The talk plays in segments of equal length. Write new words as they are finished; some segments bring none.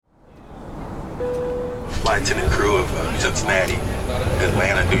flight attendant crew of Cincinnati,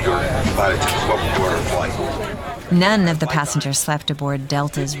 Atlanta, New York flight attendants. Welcome to our flight. None of the passengers slept aboard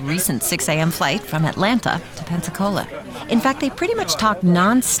Delta's recent 6 a.m. flight from Atlanta to Pensacola. In fact, they pretty much talked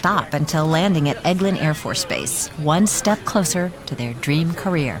non-stop until landing at Eglin Air Force Base, one step closer to their dream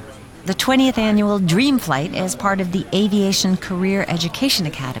career. The 20th annual Dream Flight is part of the Aviation Career Education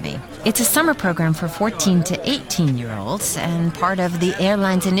Academy. It's a summer program for 14 to 18-year-olds and part of the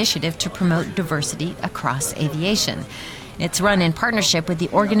airline's initiative to promote diversity across aviation. It's run in partnership with the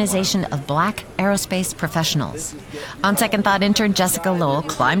Organization of Black Aerospace Professionals. On second thought, intern Jessica Lowell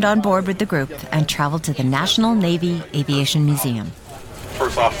climbed on board with the group and traveled to the National Navy Aviation Museum.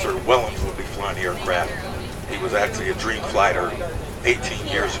 First Officer Wellens will be flying the aircraft. He was actually a Dream Fighter 18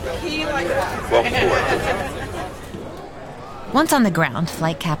 years ago. Welcome aboard. Once on the ground,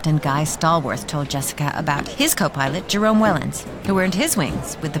 Flight Captain Guy Stallworth told Jessica about his co-pilot, Jerome Wellens, who earned his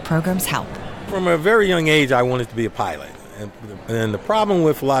wings with the program's help. From a very young age, I wanted to be a pilot. And the problem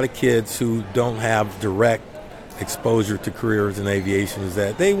with a lot of kids who don't have direct exposure to careers in aviation is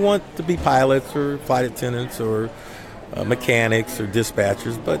that they want to be pilots or flight attendants or mechanics or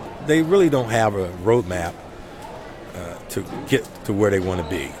dispatchers, but they really don't have a roadmap to get to where they want to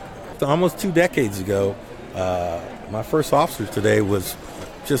be. So almost 2 decades ago, my first officer today was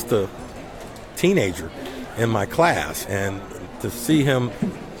just a teenager in my class, and to see him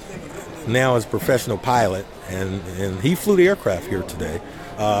now as a professional pilot, and he flew the aircraft here today.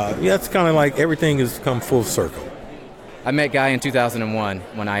 It's kind of like everything has come full circle. I met Guy in 2001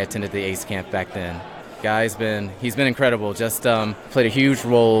 when I attended the ACE camp back then. Guy's been incredible, just played a huge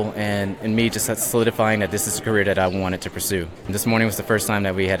role in me just solidifying that this is a career that I wanted to pursue. And this morning was the first time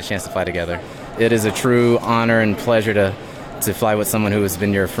that we had a chance to fly together. It is a true honor and pleasure to fly with someone who has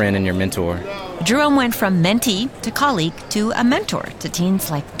been your friend and your mentor. Jerome went from mentee to colleague to a mentor to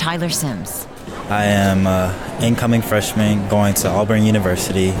teens like Tyler Sims. I am an incoming freshman going to Auburn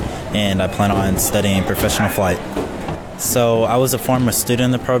University, and I plan on studying professional flight. So I was a former student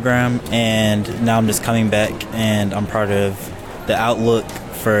in the program, and now I'm just coming back, and I'm part of the outlook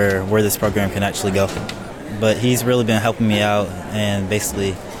for where this program can actually go. But he's really been helping me out and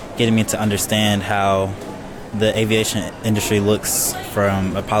basically getting me to understand how the aviation industry looks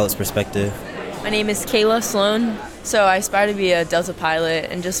from a pilot's perspective. My name is Kayla Sloan. So I aspire to be a Delta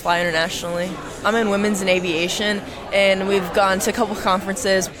pilot and just fly internationally. I'm in women's in aviation, and we've gone to a couple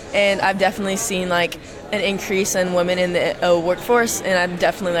conferences, and I've definitely seen an increase in women in the workforce, and I'd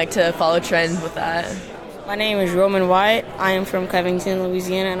definitely like to follow trend with that. My name is Roman Wyatt. I am from Covington,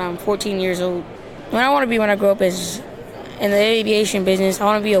 Louisiana, and I'm 14 years old. What I want to be when I grow up is in the aviation business. I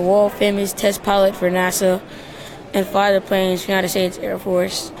want to be a world-famous test pilot for NASA and fly the planes for the United States Air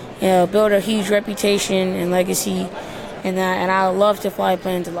Force. Build a huge reputation and legacy and that, and I love to fly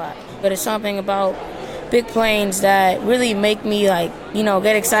planes a lot. But it's something about big planes that really make me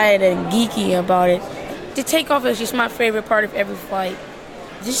get excited and geeky about it. The takeoff is just my favorite part of every flight.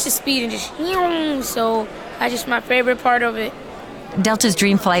 Just the speed and so that's just my favorite part of it. Delta's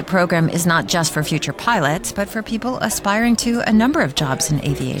Dream Flight program is not just for future pilots, but for people aspiring to a number of jobs in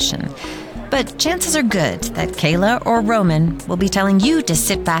aviation. But chances are good that Kayla or Roman will be telling you to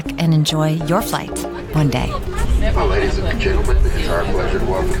sit back and enjoy your flight one day. Well, ladies and gentlemen, it's our pleasure to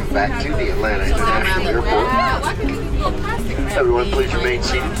welcome back to the Atlanta International Airport. Everyone, please remain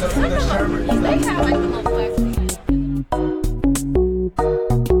seated.